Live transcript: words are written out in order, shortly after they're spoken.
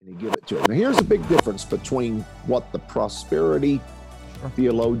give it to them. Now, here's a big difference between what the prosperity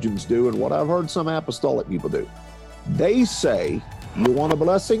theologians do and what I've heard some apostolic people do. They say, you want a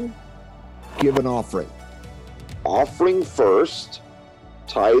blessing? Give an offering. Offering first,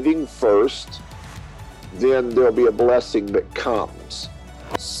 tithing first, then there'll be a blessing that comes.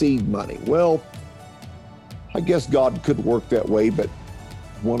 Seed money. Well, I guess God could work that way, but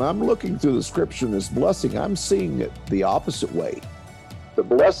when I'm looking through the scripture in this blessing, I'm seeing it the opposite way. The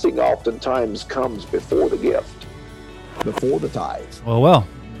blessing oftentimes comes before the gift, before the tithe. Well.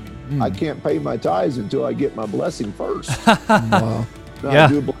 I can't pay my tithes until I get my blessing first. Wow. Now, Yeah. I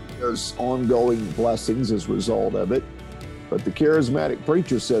do believe there's ongoing blessings as a result of it, but the charismatic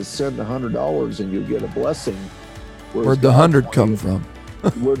preacher says send $100 and you'll get a blessing. Where'd the 100 come from?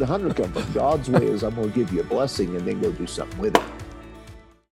 Where'd the 100 come from? God's way is I'm going to give you a blessing and then go do something with it.